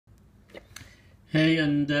Hey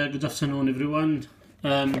and good afternoon everyone.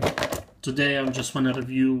 Today I just want to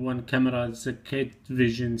review one camera. It's a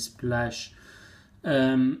Kitvision Splash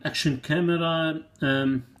action camera.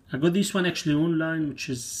 I got this one actually online, which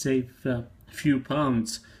is save a few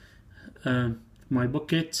pounds. My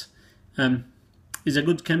bucket is a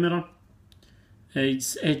good camera.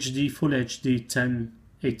 It's HD, full HD,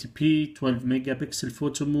 1080p, 12 megapixel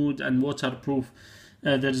photo mode and waterproof.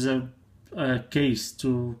 There's a case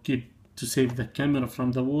to save the camera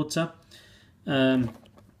from the water.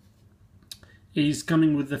 Is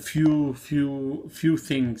coming with a few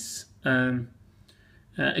things,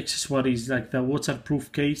 accessories like the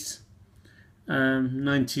waterproof case,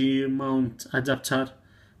 90 mount adapter,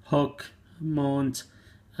 hook mount,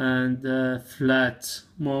 and flat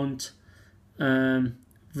mount,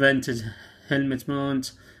 vented helmet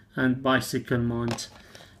mount, and bicycle mount.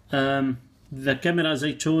 The camera, as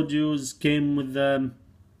I told you, came with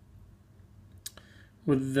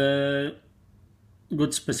the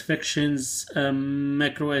good specifications,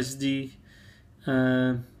 micro SD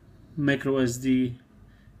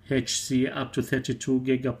HC up to 32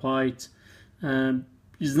 gigabyte.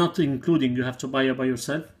 Is not including, you have to buy it by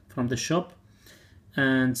yourself from the shop,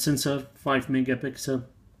 and sensor 5 megapixel,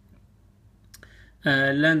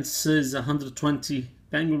 lens is 120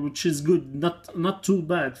 angle, which is good, not too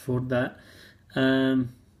bad for that.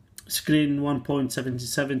 Screen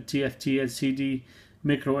 1.77 TFT LCD,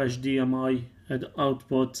 micro HDMI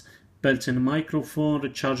output, built-in microphone,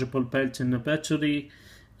 rechargeable built-in battery,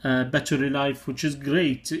 battery life, which is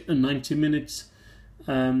great, 90 minutes,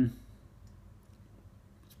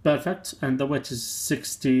 perfect, and the weight is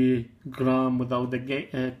 60 gram without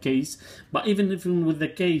the case, but even with the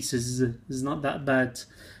case is not that bad.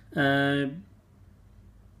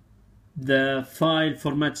 The file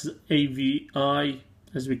format is AVI,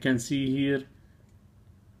 as we can see here.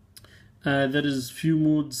 There is few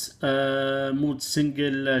modes, mode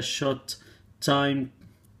single shot time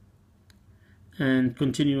and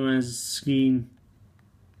continuous screen.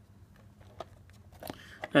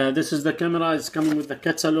 This is the camera. It's coming with the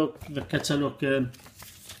catalog. The catalog,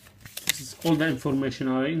 this is all the information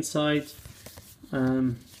are inside,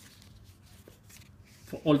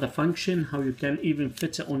 for all the function, how you can even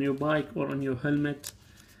fit it on your bike or on your helmet,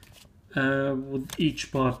 with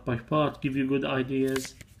each part by part, give you good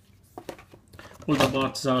ideas. All the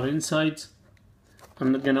parts are inside.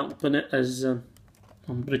 I'm not gonna open it, as I'm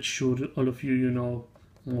pretty sure all of you know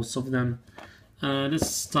most of them. Let's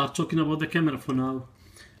start talking about the camera for now.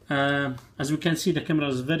 As we can see, the camera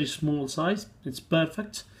is very small size. It's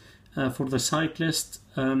perfect for the cyclist.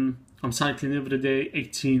 I'm cycling every day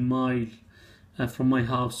 18 miles from my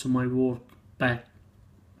house to my work back,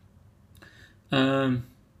 and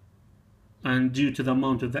due to the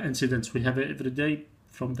amount of the incidents we have every day,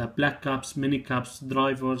 from the black caps, mini caps,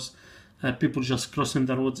 drivers, people just crossing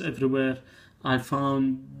the roads everywhere, I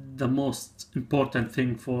found the most important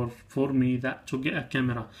thing for me that to get a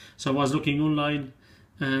camera. So I was looking online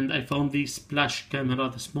and I found the Splash camera,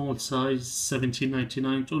 the small size,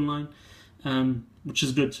 $17.99 online, which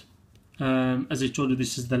is good. As I told you,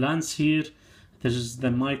 this is the lens here. This is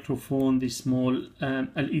the microphone, the small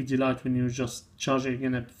LED light when you just charge it,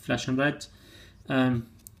 again, flashing red.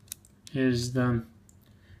 Here's the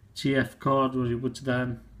TF card where you put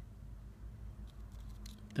the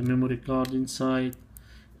memory card inside,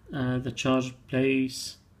 the charge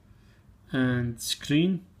place and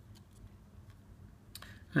screen,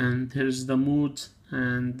 and here's the mode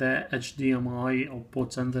and the HDMI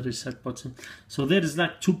output and the reset button. So there is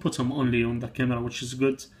like 2 buttons only on the camera, which is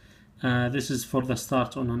good. This is for the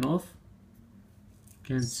start on and off,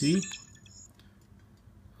 you can see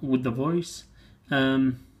with the voice.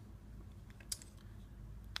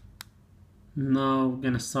 Now we're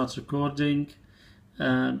gonna start recording,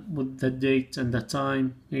 with the date and the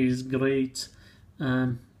time is great.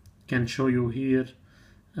 Can show you here,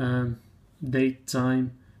 date,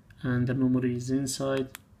 time, and the memory is inside.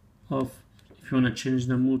 Off. If you wanna change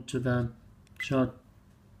the mood to the shot,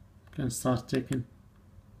 you can start taking.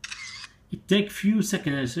 It takes few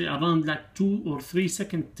seconds, around like 2 or 3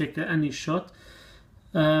 seconds to take any shot,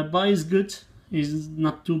 but it's good. It's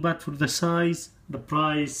not too bad for the size, the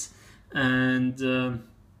price, and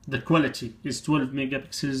the quality. Is 12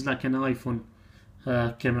 megapixels like an iPhone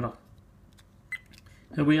camera.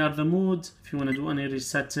 Here we are, the mode. If you want to do any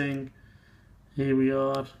resetting, here we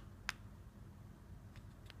are.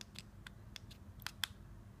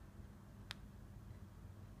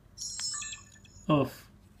 Off,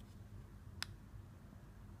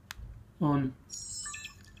 on,